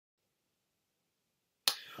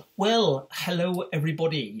Well, hello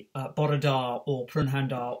everybody, Borodar or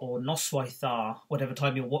Prunhandar or Noswaithar, whatever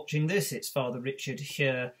time you're watching this. It's Father Richard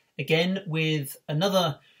here again with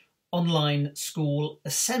another online school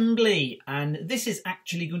assembly, and this is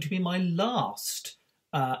actually going to be my last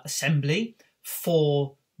assembly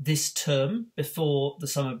for this term before the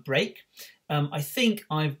summer break. I think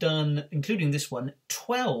I've done, including this one,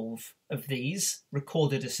 12 of these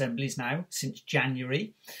recorded assemblies now since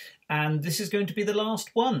January, and this is going to be the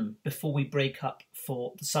last one before we break up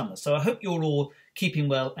for the summer. So I hope you're all keeping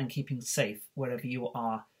well and keeping safe wherever you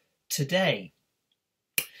are today.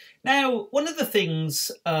 Now, one of the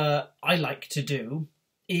things I like to do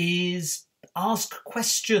is ask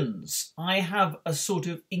questions. I have a sort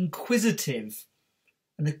of inquisitive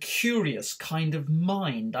and a curious kind of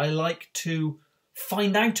mind. I like to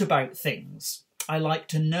find out about things. I like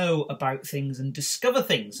to know about things and discover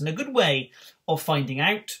things. And a good way of finding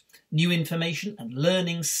out new information and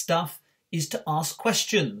learning stuff is to ask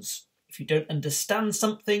questions. If you don't understand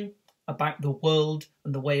something about the world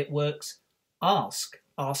and the way it works, ask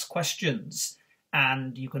questions.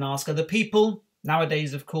 And you can ask other people.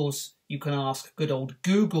 Nowadays, of course, you can ask good old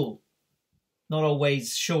Google. Not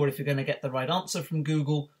always sure if you're going to get the right answer from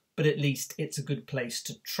Google, but at least it's a good place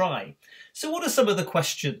to try. So what are some of the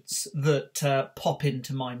questions that pop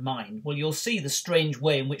into my mind? Well, you'll see the strange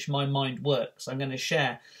way in which my mind works. I'm going to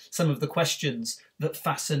share some of the questions that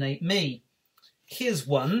fascinate me. Here's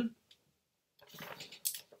one.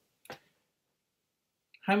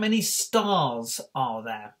 How many stars are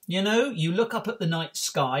there? You know, you look up at the night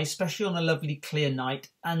sky, especially on a lovely clear night,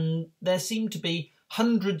 and there seem to be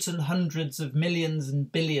hundreds and hundreds of millions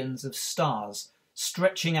and billions of stars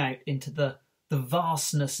stretching out into the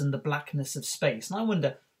vastness and the blackness of space. And I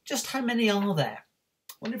wonder, just how many are there?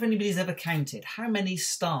 I wonder if anybody's ever counted. How many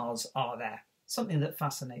stars are there? Something that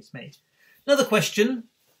fascinates me. Another question,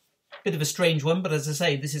 bit of a strange one, but as I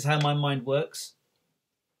say, this is how my mind works.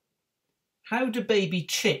 How do baby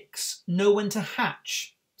chicks know when to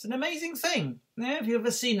hatch? It's an amazing thing. Yeah, have you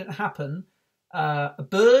ever seen it happen? A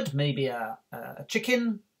bird, maybe a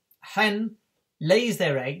chicken, a hen, lays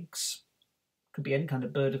their eggs, could be any kind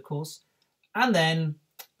of bird of course, and then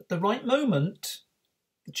at the right moment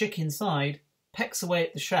the chick inside pecks away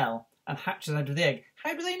at the shell and hatches out of the egg.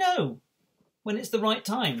 How do they know when it's the right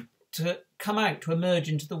time to come out, to emerge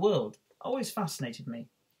into the world? Always fascinated me.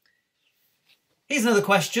 Here's another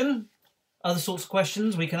question, other sorts of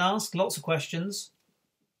questions we can ask, lots of questions.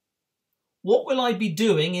 What will I be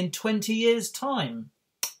doing in 20 years' time?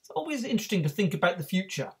 It's always interesting to think about the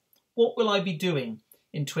future. What will I be doing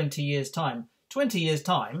in 20 years' time? 20 years'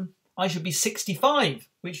 time, I should be 65,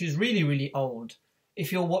 which is really, really old.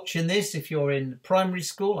 If you're watching this, if you're in primary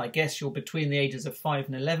school, I guess you're between the ages of 5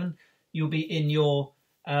 and 11, you'll be in your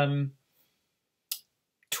 20s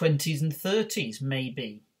and 30s,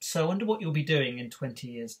 maybe. So I wonder what you'll be doing in 20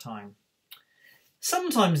 years' time.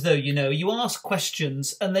 Sometimes, though, you know, you ask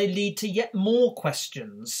questions and they lead to yet more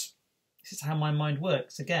questions. This is how my mind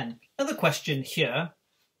works. Again, another question here.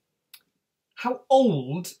 How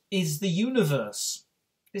old is the universe?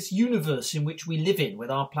 This universe in which we live in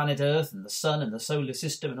with our planet Earth and the Sun and the solar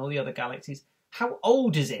system and all the other galaxies. How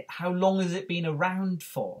old is it? How long has it been around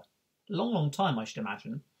for? A long, long time, I should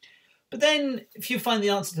imagine. But then, if you find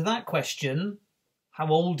the answer to that question, how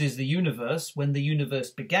old is the universe when the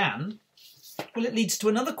universe began? Well, it leads to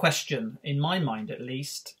another question, in my mind at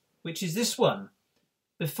least, which is this one.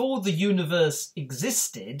 Before the universe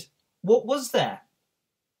existed, what was there?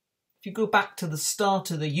 If you go back to the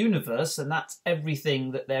start of the universe, and that's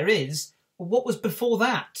everything that there is, well, what was before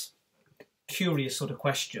that? Curious sort of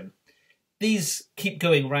question. These keep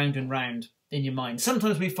going round and round in your mind.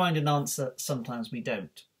 Sometimes we find an answer, sometimes we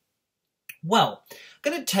don't. Well,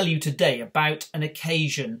 I'm going to tell you today about an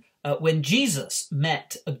occasion when Jesus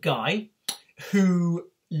met a guy who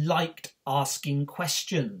liked asking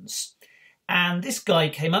questions. And this guy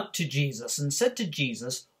came up to Jesus and said to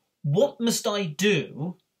Jesus, "What must I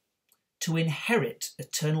do to inherit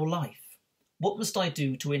eternal life? What must I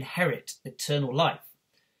do to inherit eternal life?"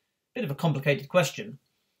 Bit of a complicated question.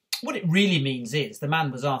 What it really means is, the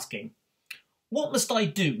man was asking, what must I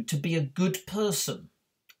do to be a good person?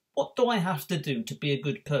 What do I have to do to be a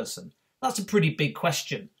good person? That's a pretty big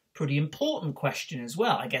question. Pretty important question as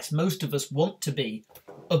well. I guess most of us want to be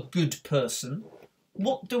a good person.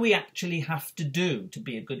 What do we actually have to do to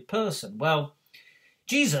be a good person? Well,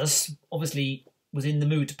 Jesus obviously was in the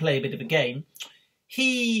mood to play a bit of a game.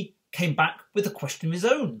 He came back with a question of his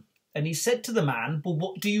own. And he said to the man, well,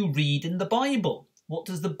 what do you read in the Bible? What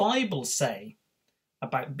does the Bible say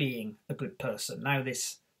about being a good person? Now,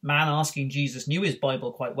 this man asking Jesus knew his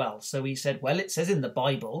Bible quite well. So he said, well, it says in the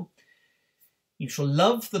Bible, you shall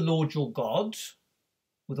love the Lord your God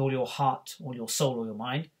with all your heart, all your soul, all your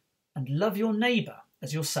mind, and love your neighbour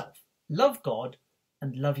as yourself. Love God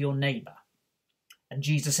and love your neighbour. And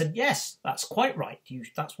Jesus said, yes, that's quite right.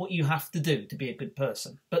 That's what you have to do to be a good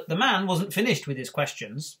person. But the man wasn't finished with his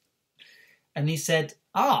questions. And he said,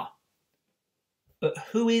 but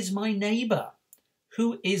who is my neighbour?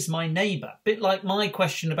 Who is my neighbour? Bit like my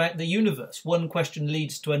question about the universe. One question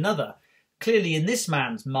leads to another. Clearly in this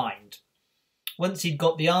man's mind, once he'd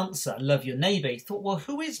got the answer, love your neighbour, he thought, well,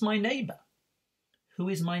 who is my neighbour? Who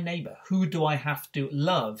is my neighbour? Who do I have to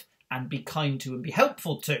love and be kind to and be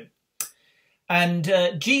helpful to? And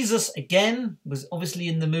Jesus, again, was obviously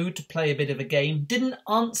in the mood to play a bit of a game, didn't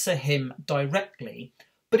answer him directly,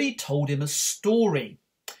 but he told him a story.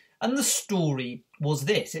 And the story was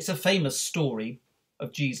this. It's a famous story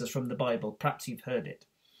of Jesus from the Bible. Perhaps you've heard it.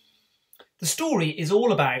 The story is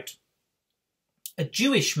all about a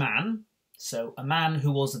Jewish man, so a man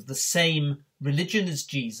who was of the same religion as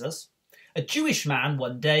Jesus. A Jewish man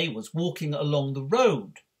one day was walking along the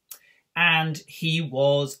road and he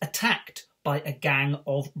was attacked by a gang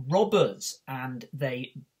of robbers, and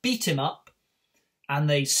they beat him up and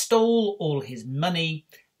they stole all his money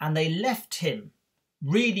and they left him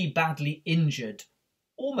really badly injured,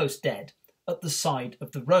 almost dead, at the side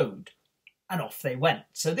of the road, and off they went.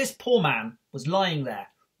 So this poor man was lying there,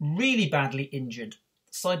 really badly injured,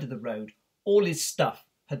 at the side of the road. All his stuff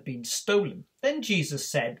had been stolen. Then Jesus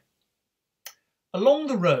said, along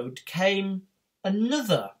the road came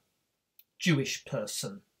another Jewish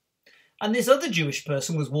person. And this other Jewish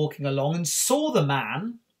person was walking along and saw the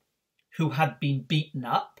man who had been beaten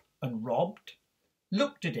up and robbed,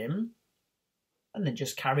 looked at him, and then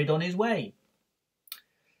just carried on his way.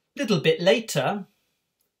 A little bit later,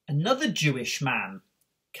 another Jewish man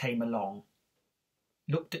came along,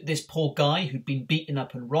 looked at this poor guy who'd been beaten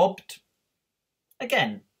up and robbed,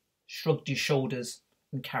 again, shrugged his shoulders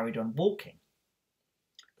and carried on walking.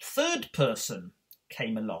 A third person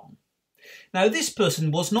came along. Now, this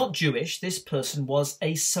person was not Jewish, this person was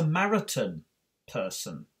a Samaritan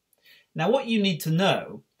person. Now, what you need to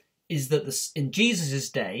know is that in Jesus'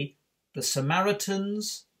 day, the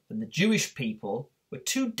Samaritans and the Jewish people were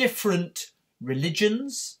two different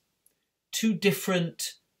religions, two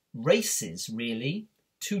different races, really,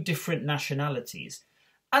 two different nationalities,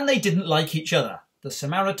 and they didn't like each other. The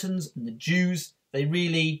Samaritans and the Jews, they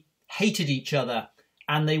really hated each other,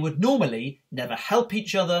 and they would normally never help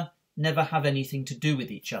each other, never have anything to do with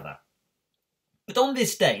each other. But on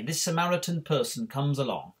this day, this Samaritan person comes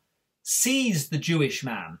along, sees the Jewish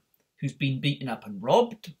man who's been beaten up and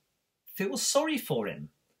robbed, feels sorry for him,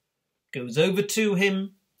 goes over to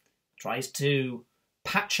him, tries to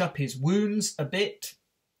patch up his wounds a bit,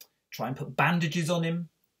 try and put bandages on him,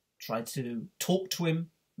 try to talk to him,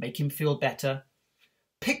 make him feel better,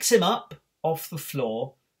 picks him up off the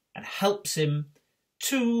floor and helps him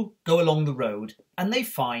to go along the road, and they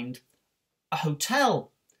find a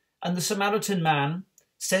hotel. And the Samaritan man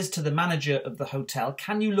says to the manager of the hotel,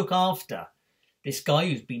 can you look after this guy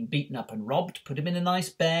who's been beaten up and robbed, put him in a nice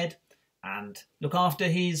bed and look after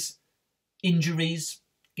his injuries,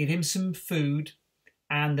 give him some food,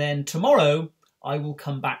 and then tomorrow I will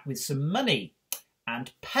come back with some money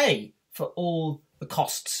and pay for all the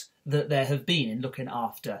costs that there have been in looking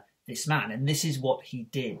after this man. And this is what he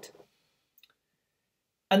did.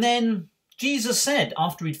 And then Jesus said,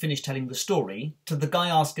 after he'd finished telling the story, to the guy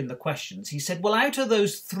asking the questions, he said, well, out of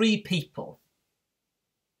those three people,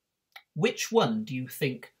 which one do you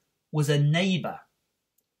think was a neighbour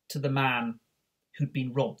to the man who'd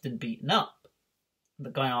been robbed and beaten up? And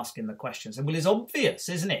the guy asking the question said, well, it's obvious,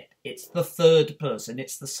 isn't it? It's the third person,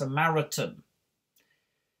 it's the Samaritan.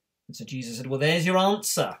 And so Jesus said, well, there's your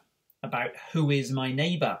answer about who is my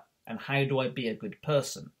neighbour and how do I be a good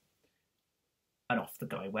person. And off the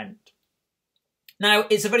guy went. Now,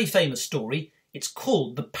 it's a very famous story. It's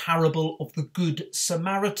called the parable of the Good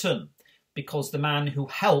Samaritan, because the man who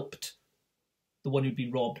helped the one who'd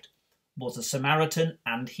been robbed was a Samaritan,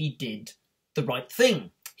 and he did the right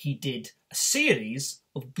thing. He did a series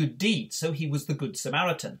of good deeds, so he was the Good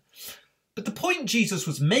Samaritan. But the point Jesus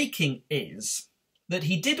was making is that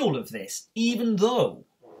he did all of this even though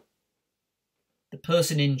the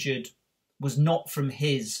person injured was not from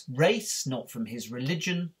his race, not from his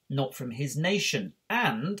religion, not from his nation.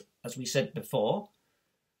 And, as we said before,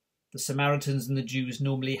 the Samaritans and the Jews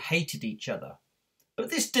normally hated each other. But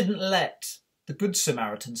this didn't let the Good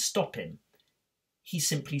Samaritan stop him. He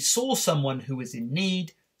simply saw someone who was in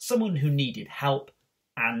need, someone who needed help,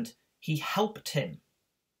 and he helped him.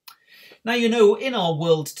 Now, you know, in our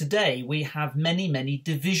world today, we have many, many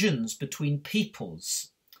divisions between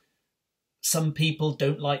peoples. Some people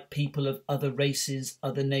don't like people of other races,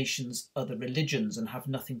 other nations, other religions, and have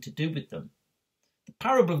nothing to do with them. The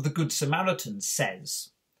parable of the Good Samaritan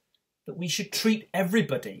says that we should treat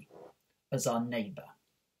everybody as our neighbour.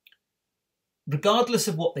 Regardless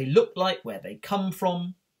of what they look like, where they come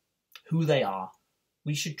from, who they are,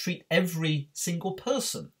 we should treat every single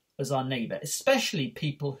person as our neighbour, especially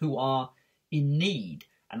people who are in need,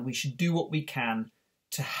 and we should do what we can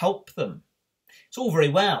to help them. It's all very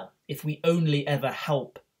well if we only ever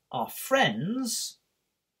help our friends,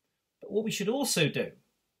 but what we should also do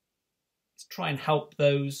is try and help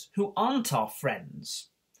those who aren't our friends.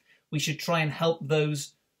 We should try and help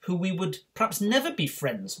those who we would perhaps never be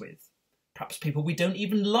friends with, perhaps people we don't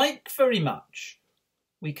even like very much.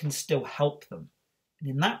 We can still help them. And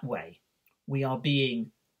in that way, we are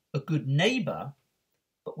being a good neighbour,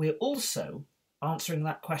 but we're also answering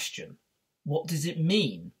that question. What does it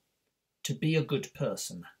mean to be a good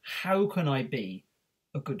person? How can I be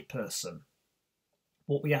a good person?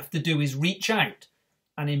 What we have to do is reach out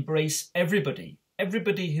and embrace everybody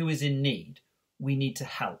who is in need. We need to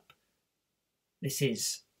help. This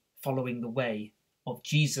is following the way of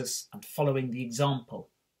Jesus and following the example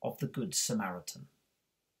of the Good Samaritan.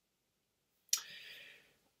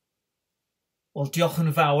 Well, diolch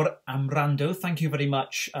yn fawr am wrando. Thank you very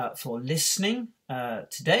much for listening.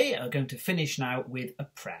 Today, I'm going to finish now with a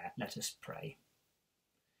prayer. Let us pray.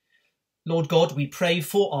 Lord God, we pray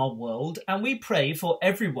for our world, and we pray for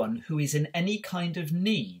everyone who is in any kind of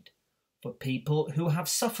need, for people who have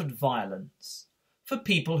suffered violence, for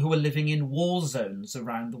people who are living in war zones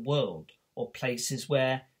around the world, or places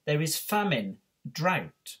where there is famine,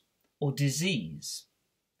 drought, or disease.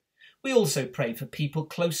 We also pray for people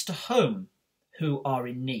close to home who are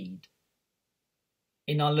in need,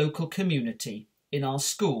 in our local community, in our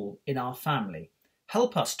school, in our family.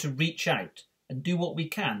 Help us to reach out and do what we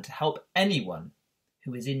can to help anyone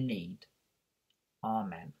who is in need.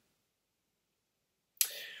 Amen.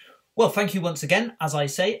 Well, thank you once again, as I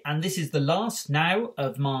say, and this is the last now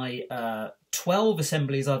of my 12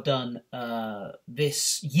 assemblies I've done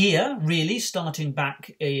this year, really, starting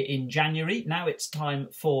back in January. Now it's time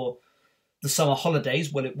for the summer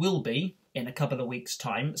holidays. Well, it will be in a couple of weeks'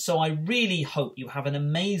 time. So I really hope you have an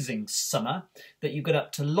amazing summer, that you get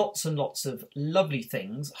up to lots and lots of lovely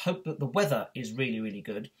things. Hope that the weather is really, really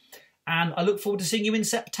good. And I look forward to seeing you in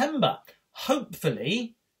September,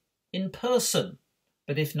 hopefully in person,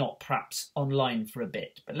 but if not, perhaps online for a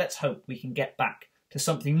bit. But let's hope we can get back to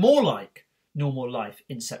something more like normal life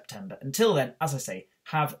in September. Until then, as I say,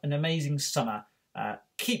 have an amazing summer.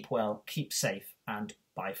 Keep well, keep safe, and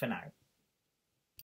bye for now.